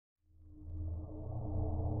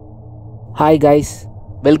Hi guys,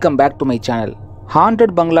 welcome back to my channel.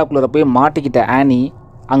 Haunted Bungalow போய் மாட்டிக்கிட்ட ஆனி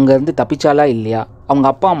அங்கேருந்து தப்பிச்சாலா இல்லையா, அவங்க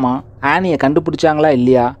அப்பா அம்மா ஆனியை கண்டுபிடிச்சாங்களா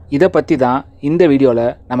இல்லையா, இதை பற்றி தான் இந்த வீடியோவில்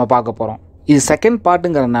நம்ம பார்க்க போகிறோம். இது செகண்ட்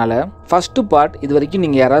பார்ட்டுங்கிறதுனால ஃபஸ்ட்டு பார்ட் இது வரைக்கும்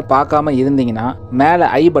நீங்கள் யாராவது பார்க்காம இருந்தீங்கன்னா மேலே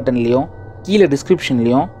ஐ பட்டன்லேயும் கீழே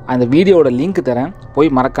டிஸ்கிரிப்ஷன்லேயும் அந்த வீடியோவோட லிங்க் தரேன்,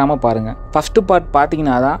 போய் மறக்காமல் பாருங்கள். ஃபஸ்ட்டு பார்ட்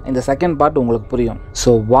பார்த்தீங்கன்னா தான் இந்த செகண்ட் பார்ட் உங்களுக்கு புரியும்.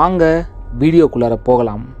 ஸோ வாங்க வீடியோக்குள்ளார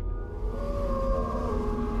போகலாம்.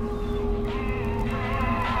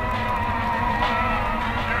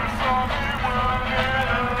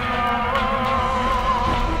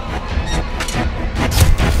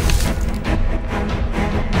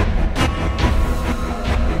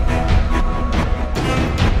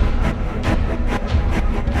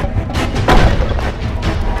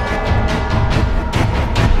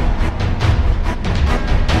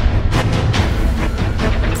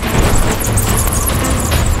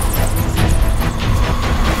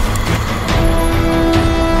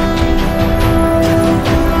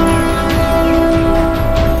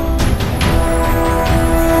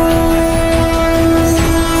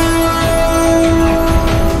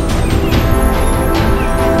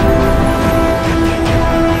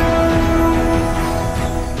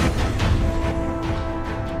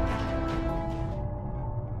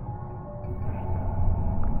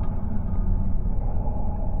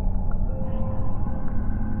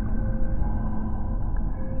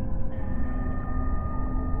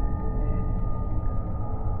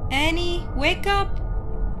 Annie, wake up!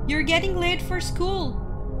 You're getting late for school.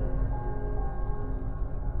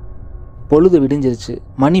 பொழுது விடிஞ்சிருச்சு,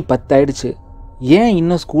 மணி 10 ஆயிடுச்சு. ஏன்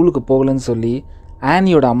இன்னும் ஸ்கூலுக்கு போகலன்னு சொல்லி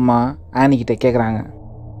ஆனியோட அம்மா ஆனிக்கிட்ட கேட்குறாங்க.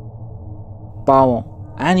 பாவம்,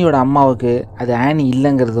 ஆனியோட அம்மாவுக்கு அது ஆனி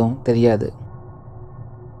இல்லைங்கிறதும் தெரியாது.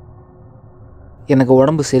 எனக்கு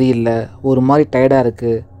உடம்பு சரியில்லை, ஒரு மாதிரி டயர்டாக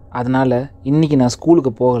இருக்குது, அதனால் இன்றைக்கி நான்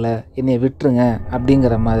ஸ்கூலுக்கு போகலை, என்னை விட்டுருங்க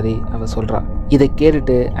அப்படிங்கிற மாதிரி அவள் சொல்கிறா. இதை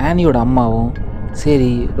கேட்டுட்டு ஆனியோட அம்மாவும் சரி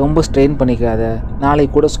ரொம்ப ஸ்ட்ரெயின் பண்ணிக்காத,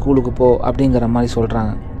 நாளைக்கு கூட ஸ்கூலுக்கு போ அப்படிங்கிற மாதிரி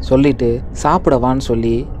சொல்கிறாங்க. சொல்லிவிட்டு சாப்பிடவான்னு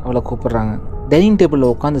சொல்லி அவளை கூப்பிட்றாங்க. டைனிங்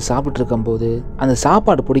டேபிளில் உட்காந்து சாப்பிட்டு இருக்கும்போது அந்த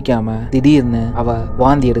சாப்பாடு பிடிக்காம திடீர்னு அவள்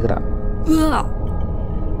வாந்தி எடுக்கிறா.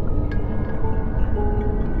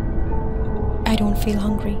 I don't feel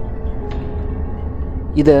hungry.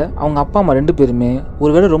 இதை அவங்க அப்பா அம்மா ரெண்டு பேருமே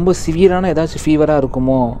ஒருவேளை ரொம்ப சிவியரான ஏதாச்சும் ஃபீவராக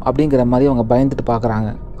இருக்குமோ அப்படிங்கிற மாதிரி அவங்க பயந்துட்டு பார்க்குறாங்க.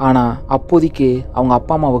 ஆனால் அப்போதைக்கு அவங்க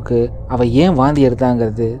அப்பா அம்மாவுக்கு அவள் ஏன் வாந்தி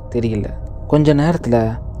எடுத்தாங்கிறது தெரியல. கொஞ்ச நேரத்தில்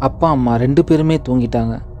அப்பா அம்மா ரெண்டு பேருமே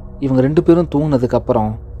தூங்கிட்டாங்க. இவங்க ரெண்டு பேரும்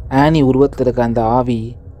தூங்கினதுக்கப்புறம் ஆனி உருவத்தில் இருக்க அந்த ஆவி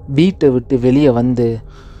வீட்டை விட்டு வெளியே வந்து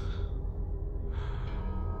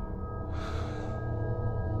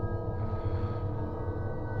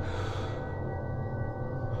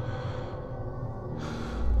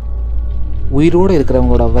உயிரோடு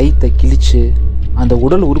இருக்கிறவங்களோட வயிற்றை கிழிச்சு அந்த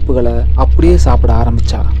உடல் உறுப்புகளை அப்படியே சாப்பிட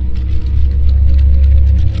ஆரம்பிச்சா.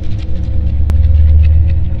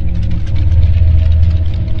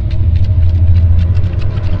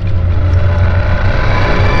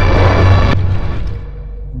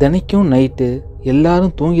 தினைக்கும் நைட்டு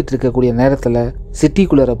எல்லாரும் தூங்கிட்டு இருக்கக்கூடிய நேரத்தில்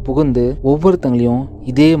சிட்டிக்குள்ளே புகுந்து ஒவ்வொருத்தங்களையும்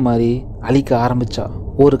இதே மாதிரி அழிக்க ஆரம்பிச்சா.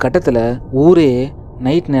 ஒரு கட்டத்தில் ஊரே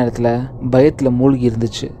நைட் நேரத்தில் பயத்தில் மூழ்கி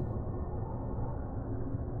இருந்துச்சு.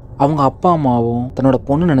 அவங்க அப்பா அம்மாவும் தன்னோட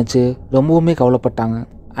பொண்ணு நினச்சி ரொம்பவுமே கவலைப்பட்டாங்க.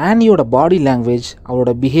 ஆனியோட பாடி லாங்குவேஜ்,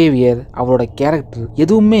 அவளோட பிஹேவியர், அவளோட கேரக்டர்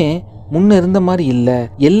எதுவுமே முன்ன இருந்த மாதிரி இல்லை,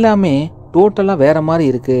 எல்லாமே டோட்டலாக வேற மாதிரி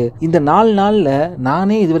இருக்குது. இந்த 4 நாளில்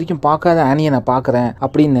நானே இது வரைக்கும் பார்க்காத ஆனியை நான் பார்க்குறேன்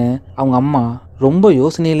அப்படின்னு அவங்க அம்மா ரொம்ப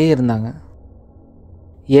யோசனையிலே இருந்தாங்க.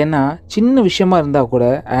 ஏன்னா சின்ன விஷயமா இருந்தால் கூட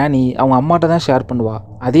ஆனி அவங்க அம்மாட்ட தான் ஷேர் பண்ணுவா.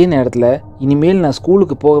 அதே நேரத்தில் இனிமேல் நான்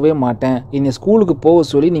ஸ்கூலுக்கு போகவே மாட்டேன், என்னை ஸ்கூலுக்கு போக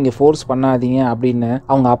சொல்லி நீங்கள் ஃபோர்ஸ் பண்ணாதீங்க அப்படின்னு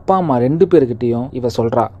அவங்க அப்பா அம்மா ரெண்டு பேர்கிட்டையும் இவ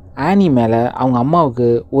சொல்கிறா. ஆனி மேலே அவங்க அம்மாவுக்கு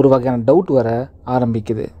ஒரு வகையான டவுட் வர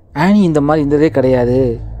ஆரம்பிக்குது. ஆனி இந்த மாதிரி இருந்ததே கிடையாது,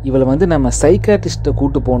 இவளை நம்ம சைக்காட்ரிஸ்ட்டை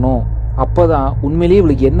கூட்டு போகணும், அப்போ தான் உண்மையிலேயே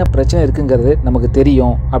இவளுக்கு என்ன பிரச்சனை இருக்குங்கிறது நமக்கு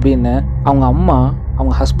தெரியும் அப்படின்னு அவங்க அம்மா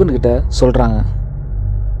அவங்க ஹஸ்பண்ட்கிட்ட சொல்கிறாங்க.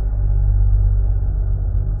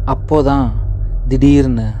 அப்போதான்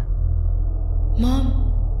திடீர்னு Mom,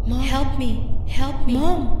 help me,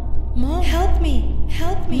 Mom, help me,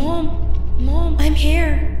 Mom, I'm here,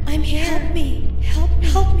 help me,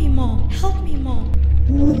 Mom, help me, Mom.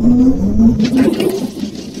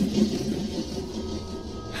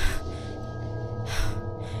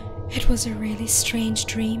 It was a really strange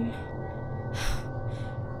dream.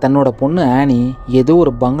 தன்னோட பொண்ணு ஆனி ஏதோ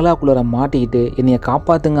ஒரு பங்களாக்குள்ளே மாட்டிக்கிட்டு என்னைய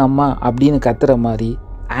காப்பாற்றுங்க அம்மா அப்படின்னு கத்துற மாதிரி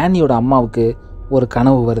ஆனியோட அம்மாவுக்கு ஒரு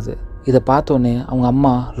கனவு வருது. இதை பார்த்தோன்னே அவங்க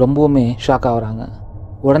அம்மா ரொம்பவுமே ஷாக் ஆகுறாங்க.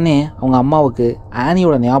 உடனே அவங்க அம்மாவுக்கு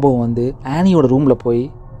ஆனியோட ஞாபகம் வந்து ஆனியோட ரூமில் போய்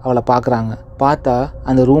அவளை பார்க்குறாங்க. பார்த்தா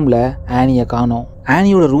அந்த ரூமில் ஆனியை காணோம்.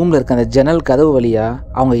 ஆனியோட ரூமில் இருக்க அந்த ஜன்னல் கதவு வழியாக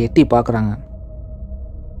அவங்க எட்டி பார்க்குறாங்க.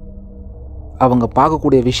 அவங்க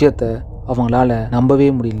பார்க்கக்கூடிய விஷயத்த அவங்களால நம்பவே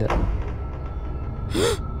முடியல.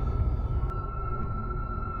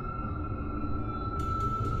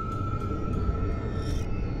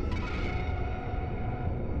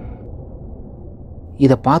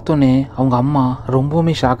 இதை பார்த்தோன்னே அவங்க அம்மா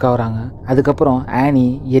ரொம்பவுமே ஷாக் ஆகுறாங்க. அதுக்கப்புறம் ஆனி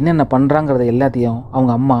என்னென்ன பண்ணுறாங்கிறத எல்லாத்தையும்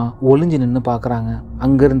அவங்க அம்மா ஒளிஞ்சு நின்று பார்க்குறாங்க.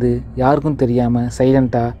 அங்கேருந்து யாருக்கும் தெரியாமல்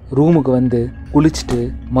சைலண்ட்டாக ரூமுக்கு வந்து குளிச்சுட்டு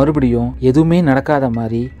மறுபடியும் எதுவுமே நடக்காத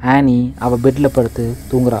மாதிரி ஆனி அவள் பெட்டில் படுத்து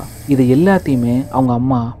தூங்குறா. இது எல்லாத்தையுமே அவங்க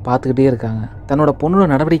அம்மா பார்த்துக்கிட்டே இருக்காங்க. தன்னோட பொண்ணோட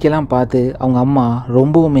நடவடிக்கையெல்லாம் பார்த்து அவங்க அம்மா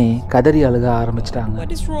ரொம்பவுமே கதறி அழுக ஆரம்பிச்சிட்டாங்க.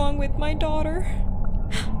 What is wrong with my daughter?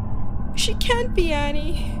 She can't be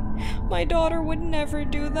Annie. My daughter would never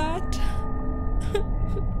do that.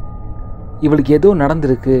 இவளுக்கு ஏதோ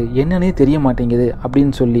நடந்திருக்கு, என்னன்னே தெரிய மாட்டேங்குது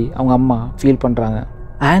அப்படின்னு சொல்லி அவங்க அம்மா ஃபீல் பண்ணுறாங்க.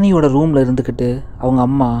 ஆனியோட ரூமில் இருந்துக்கிட்டு அவங்க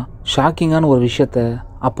அம்மா ஷாக்கிங்கான ஒரு விஷயத்த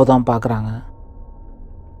அப்போ தான் பார்க்குறாங்க.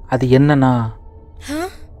 அது என்னன்னா,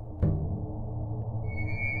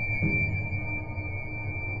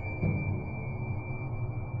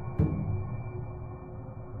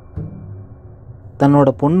 தன்னோட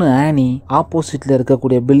பொண்ணு ஆனி ஆப்போசிட்டில்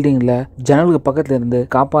இருக்கக்கூடிய பில்டிங்கில் ஜன்னலுக்கு பக்கத்தில் இருந்து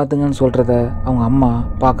காப்பாற்றுங்கன்னு சொல்கிறத அவங்க அம்மா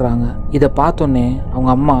பார்க்குறாங்க. இதை பார்த்தோன்னே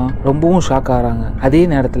அவங்க அம்மா ரொம்பவும் ஷாக் ஆகிறாங்க. அதே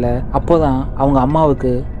நேரத்தில் அப்போ தான் அவங்க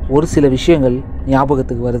அம்மாவுக்கு ஒரு சில விஷயங்கள்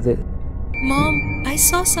ஞாபகத்துக்கு வருது. Mom, I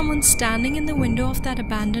saw someone standing in the window of that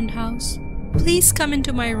abandoned house. Please come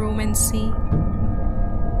into my room and see.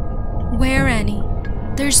 Where, Annie?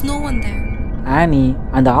 There's no one there. ஆனி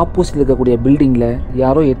அந்த ஆப்போசிட்டில் இருக்கக்கூடிய பில்டிங்கில்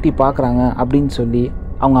யாரோ எட்டி பார்க்குறாங்க அப்படின்னு சொல்லி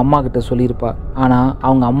அவங்க அம்மா கிட்ட சொல்லியிருப்பா. ஆனால்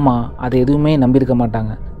அவங்க அம்மா அதை எதுவுமே நம்பியிருக்க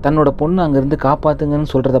மாட்டாங்க. தன்னோட பொண்ணு அங்கேருந்து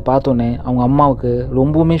காப்பாற்றுங்கன்னு சொல்கிறத பார்த்தோன்னே அவங்க அம்மாவுக்கு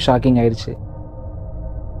ரொம்பவுமே ஷாக்கிங் ஆயிடுச்சு.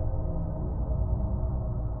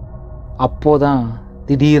 அப்போதான்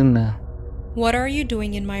திடீர்னு, What are you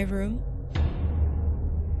doing in my room?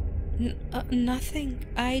 Nothing.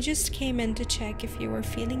 I just came in to check if you were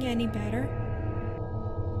feeling any better.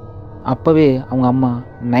 அப்போவே அவங்க அம்மா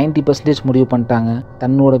 90% முடிவு பண்ணிட்டாங்க,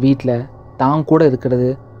 தன்னோட வீட்டில் தான் கூட இருக்கிறது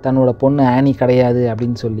தன்னோட பொண்ணு ஆனி கிடையாது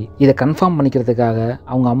அப்படின்னு சொல்லி. இதை கன்ஃபார்ம் பண்ணிக்கிறதுக்காக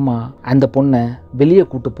அவங்க அம்மா அந்த பொண்ணை வெளியே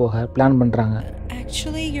கூட்டு போக பிளான் பண்ணுறாங்க.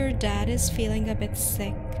 Actually, your dad is feeling a bit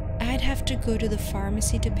sick. I'd have to go to the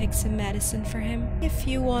pharmacy to pick some medicine for him. If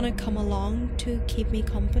you want to come along to keep me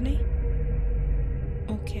company.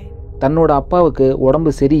 Okay. தன்னோட அப்பாவுக்கு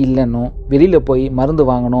உடம்பு சரி இல்லைன்னும் வெளியில் போய் மருந்து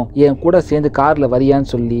வாங்கணும், என் கூட சேர்ந்து காரில்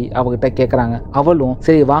வரியான்னு சொல்லி அவகிட்ட கேட்குறாங்க. அவளும்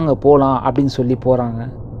சரி வாங்க போகலாம் அப்படின்னு சொல்லி போகிறாங்க.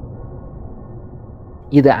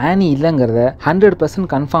 இது ஆனி இல்லைங்கிறத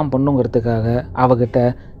 100% கன்ஃபார்ம் பண்ணுங்கிறதுக்காக அவகிட்ட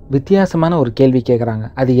வித்தியாசமான ஒரு கேள்வி கேட்குறாங்க.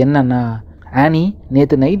 அது என்னன்னா, ஆனி,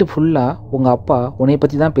 நேற்று நைட்டு ஃபுல்லாக உங்கள் அப்பா உன்னை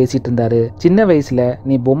பற்றி தான் பேசிகிட்டு இருந்தாரு. சின்ன வயசில்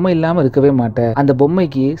நீ பொம்மை இல்லாமல் இருக்கவே மாட்ட. அந்த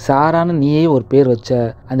பொம்மைக்கு சாரான நீயே ஒரு பேர் வச்ச.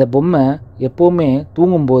 அந்த பொம்மை எப்போவுமே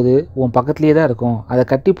தூங்கும்போது உன் பக்கத்துலேயே தான் இருக்கும். அதை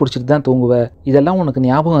கட்டி பிடிச்சிட்டு தான் தூங்குவ. இதெல்லாம் உனக்கு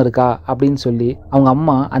ஞாபகம் இருக்கா அப்படின்னு சொல்லி அவங்க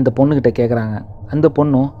அம்மா அந்த பொண்ணுக்கிட்ட கேட்குறாங்க. அந்த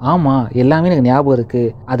பொண்ணும் ஆமாம் எல்லாமே எனக்கு ஞாபகம்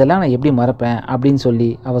இருக்குது, அதெல்லாம் நான் எப்படி மறப்பேன் அப்படின்னு சொல்லி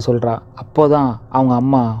அவள் சொல்கிறா. அப்போதான் அவங்க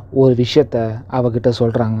அம்மா ஒரு விஷயத்த அவகிட்ட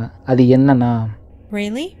சொல்கிறாங்க. அது என்னன்னா,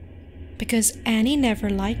 Really? Because Annie never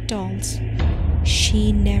liked dolls. She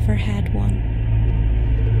never had one.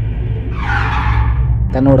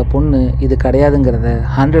 தன்னோட பொண்ணு இது கிடையாதுங்கிறத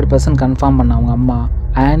 100% கன்ஃபார்ம் பண்ண அவங்க அம்மா,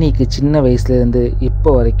 ஆனிக்கு சின்ன வயசுலேருந்து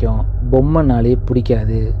இப்போ வரைக்கும் பொம்மைனாலே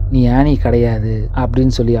பிடிக்காது, நீ ஆனி கிடையாது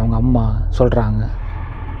அப்படின்னு சொல்லி அவங்க அம்மா சொல்கிறாங்க.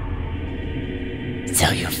 So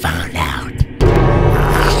you found out.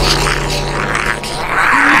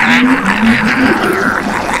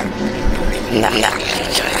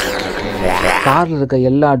 காரில் இருக்க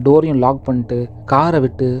எல்லா டோரையும் லாக் பண்ணிட்டு காரை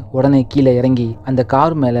விட்டு உடனே கீழே இறங்கி அந்த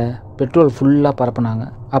கார் மேலே பெட்ரோல் ஃபுல்லாக பரப்புனாங்க.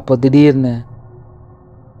 அப்போ திடீர்னு,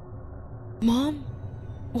 Mom,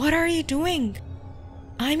 what are you doing?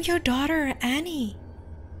 I'm your daughter, Annie.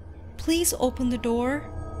 Please open the door.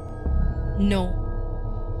 No,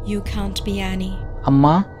 you can't be Annie.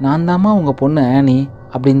 அம்மா, நான் தாம்மா உங்கள் பொண்ணு ஆனி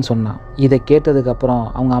அப்படின்னு சொன்னான். இதை கேட்டதுக்கப்புறம்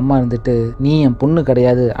அவங்க அம்மா இருந்துட்டு, நீ என் பொண்ணு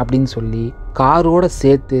கிடையாது அப்படின்னு சொல்லி காரோட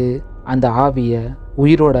சேர்த்து அந்த ஆவியை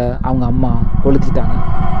உயிரோட அவங்க அம்மா கொளுத்திட்டாங்க.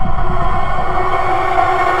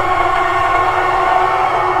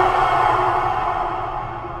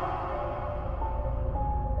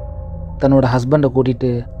 தன்னோட ஹஸ்பண்டை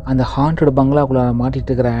கூட்டிகிட்டு அந்த ஹாண்டட் பங்களாக்குள்ளார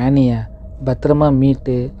மாட்டிகிட்டு இருக்கிற ஆனியை பத்திரமா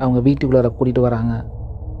மீட்டு அவங்க வீட்டுக்குள்ளார கூட்டிகிட்டு வராங்க.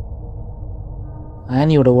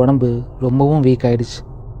 ஆனியோட உடம்பு ரொம்பவும் வீக் ஆயிடுச்சு.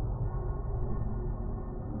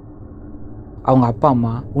 அவங்க அப்பா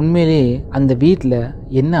அம்மா உண்மையிலேயே அந்த வீட்டில்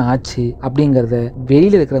என்ன ஆச்சு அப்படிங்கிறத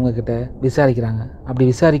வெளியில் இருக்கிறவங்க கிட்ட விசாரிக்கிறாங்க.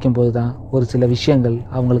 அப்படி விசாரிக்கும் போது தான் ஒரு சில விஷயங்கள்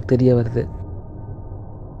அவங்களுக்கு தெரிய வருது.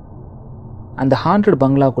 அந்த ஹாண்டட்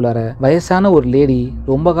பங்களாக்குள்ளார வயசான ஒரு லேடி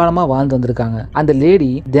ரொம்ப காலமா வாழ்ந்து வந்திருக்காங்க. அந்த லேடி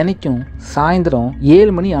தினைக்கும் சாயந்தரம்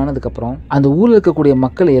 7 மணி ஆனதுக்கு அப்புறம் அந்த ஊர்ல இருக்கக்கூடிய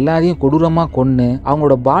மக்கள் எல்லாரையும் கொடூரமா கொன்னு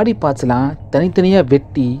அவங்களோட பாடி பார்ட்ஸ் எல்லாம் தனித்தனியா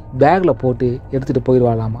வெட்டி பேக்ல போட்டு எடுத்துட்டு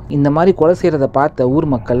போயிடுவாளாமா. இந்த மாதிரி கொலை செய்யறத பார்த்த ஊர்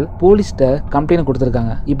மக்கள் போலீஸ்ட கம்ப்ளைண்ட்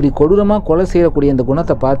கொடுத்திருக்காங்க. இப்படி கொடூரமா கொலை செய்யக்கூடிய இந்த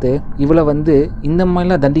குணத்தை பார்த்து இவளை இந்த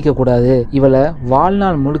மாதிரிலாம் தண்டிக்க கூடாது, இவளை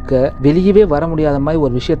வாழ்நாள் முழுக்க வெளியவே வர முடியாத மாதிரி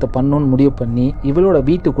ஒரு விஷயத்த பண்ணணும்னு முடிவு பண்ணி இவளோட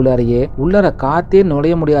வீட்டுக்குள்ளாரையே உள்ளார காத்தே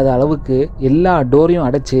நுழைய முடியாத அளவுக்கு எல்லா டோரையும்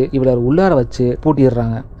அடைச்சு இவளை உள்ளார வச்சு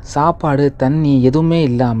பூட்டிடுறாங்க. சாப்பாடு தண்ணி எதுவுமே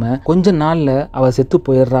இல்லாம கொஞ்ச நாள்ல அவ செத்து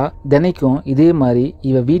போயிடுறா. தினைக்கும் இதே மாதிரி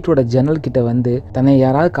இவ வீட்டோட ஜன்னல் கிட்ட தன்னை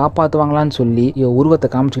யாராவது காப்பாத்துவாங்களான்னு சொல்லி இவ உருவத்தை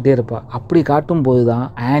காமிச்சுக்கிட்டே இருப்பா. அப்படி காட்டும் போதுதான்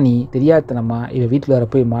ஆனி தெரியாதனமா இவ வீட்டுல வர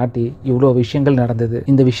போய் மாட்டி இவ்வளவு விஷயங்கள் நடந்தது.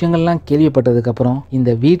 இந்த விஷயங்கள்லாம் கேள்விப்பட்டதுக்கு அப்புறம்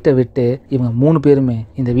இந்த வீட்டை விட்டு இவங்க 3 பேருமே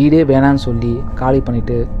இந்த வீடே வேணான்னு சொல்லி காலி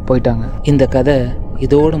பண்ணிட்டு போயிட்டாங்க. இந்த கதை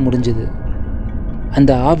இதோட முடிஞ்சது.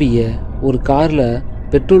 அந்த ஆவிய ஒரு கார்ல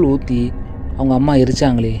பெட்ரோல் ஊத்தி அவங்க அம்மா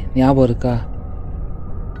எரிச்சாங்களே, ஞாபகம் இருக்கா?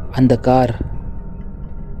 அந்த கார்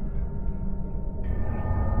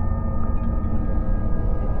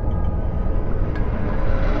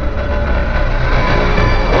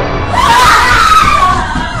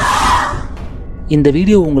இந்த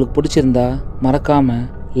வீடியோ உங்களுக்கு பிடிச்சிருந்தா மறக்காம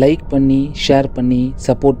லைக் பண்ணி ஷேர் பண்ணி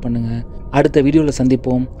சப்போர்ட் பண்ணுங்க. அடுத்த வீடியோவில்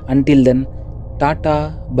சந்திப்போம். Until then tata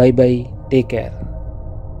bye by, take care.